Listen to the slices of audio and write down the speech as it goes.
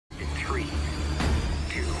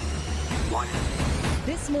one.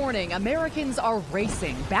 This morning, Americans are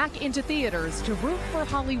racing back into theaters to root for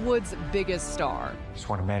Hollywood's biggest star. Just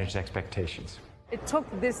want to manage expectations. It took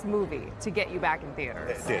this movie to get you back in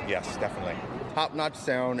theaters. It did, yes, definitely. Top-notch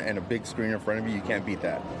sound and a big screen in front of you, you can't beat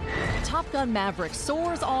that. Top Gun Maverick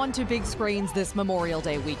soars on to big screens this Memorial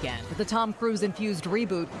Day weekend, with the Tom Cruise-infused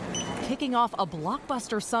reboot kicking off a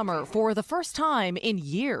blockbuster summer for the first time in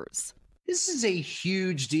years. This is a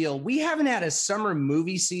huge deal. We haven't had a summer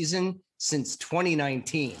movie season since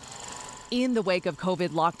 2019. In the wake of COVID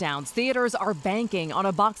lockdowns, theaters are banking on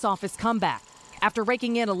a box office comeback. After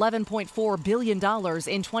raking in $11.4 billion in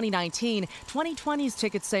 2019, 2020's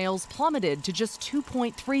ticket sales plummeted to just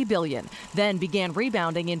 $2.3 billion, then began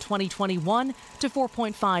rebounding in 2021 to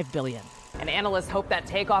 $4.5 billion. And analysts hope that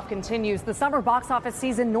takeoff continues. The summer box office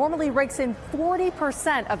season normally rakes in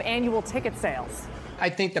 40% of annual ticket sales. I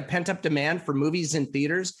think the pent-up demand for movies in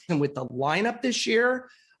theaters, and with the lineup this year,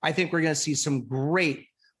 I think we're going to see some great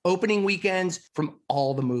opening weekends from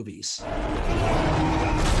all the movies.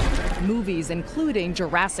 Movies including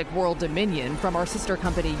Jurassic World Dominion from our sister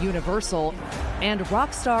company Universal and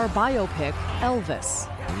rock star biopic Elvis.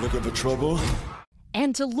 Look at the trouble.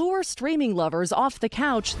 And to lure streaming lovers off the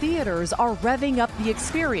couch, theaters are revving up the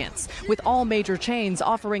experience, with all major chains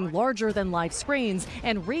offering larger-than-life screens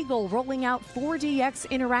and Regal rolling out 4DX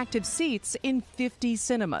interactive seats in 50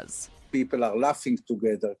 cinemas. People are laughing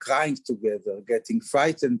together, crying together, getting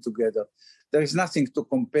frightened together. There is nothing to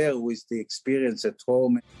compare with the experience at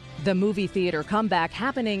home. The movie theater comeback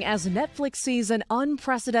happening as Netflix sees an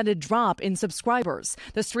unprecedented drop in subscribers.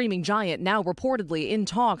 The streaming giant now reportedly in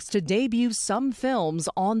talks to debut some films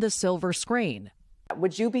on the silver screen.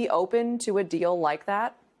 Would you be open to a deal like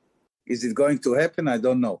that? Is it going to happen? I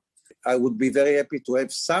don't know. I would be very happy to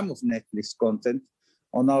have some of Netflix content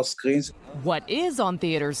on our screens. What is on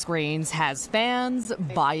theater screens has fans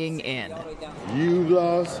buying in. You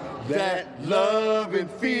lost that loving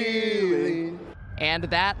feeling. And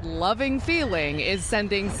that loving feeling is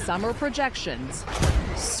sending summer projections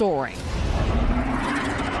soaring.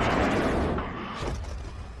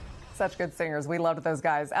 Such good singers. We loved those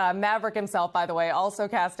guys. Maverick himself, by the way, also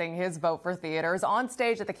casting his vote for theaters. On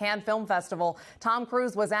stage at the Cannes Film Festival, Tom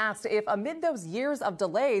Cruise was asked if amid those years of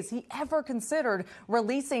delays, he ever considered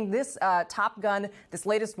releasing this Top Gun, this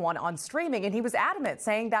latest one, on streaming. And he was adamant,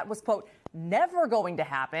 saying that was, quote, never going to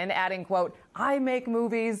happen, adding, quote, I make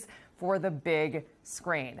movies for the big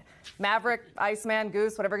screen. Maverick, Iceman,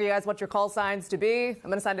 Goose, whatever you guys want your call signs to be, I'm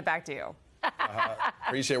going to send it back to you.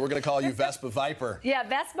 Appreciate it. We're going to call you Vespa Viper. Yeah,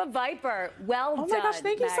 Vespa Viper. Well done. Oh my gosh,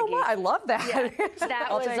 thank you so much. I love that. Yeah, that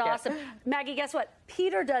was awesome. Maggie, guess what?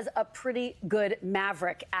 Peter does a pretty good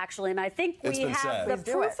Maverick, actually, and I think we have the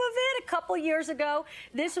proof of it a couple years ago.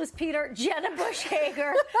 This was Peter, Jenna Bush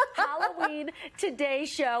Hager, Halloween, Today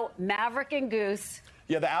Show, Maverick and Goose.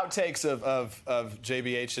 Yeah, the outtakes of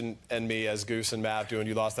JBH and me as Goose and Mav doing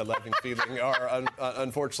You Lost That Loving Feeling are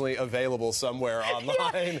unfortunately available somewhere online.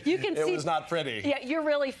 Yeah, you can see, it was not pretty. Yeah, you're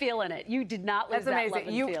really feeling it. You did not lose that loving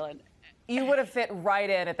feeling. You would have fit right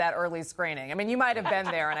in at that early screening. I mean, you might have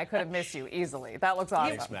been there, and I could have missed you easily. That looks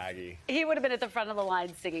awesome. Thanks, Maggie. He would have been at the front of the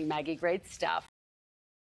line singing, Maggie. Great stuff.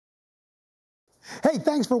 Hey,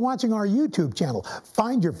 thanks for watching our YouTube channel.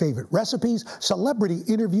 Find your favorite recipes, celebrity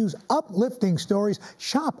interviews, uplifting stories,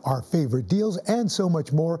 shop our favorite deals, and so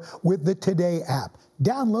much more with the Today app.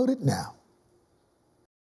 Download it now.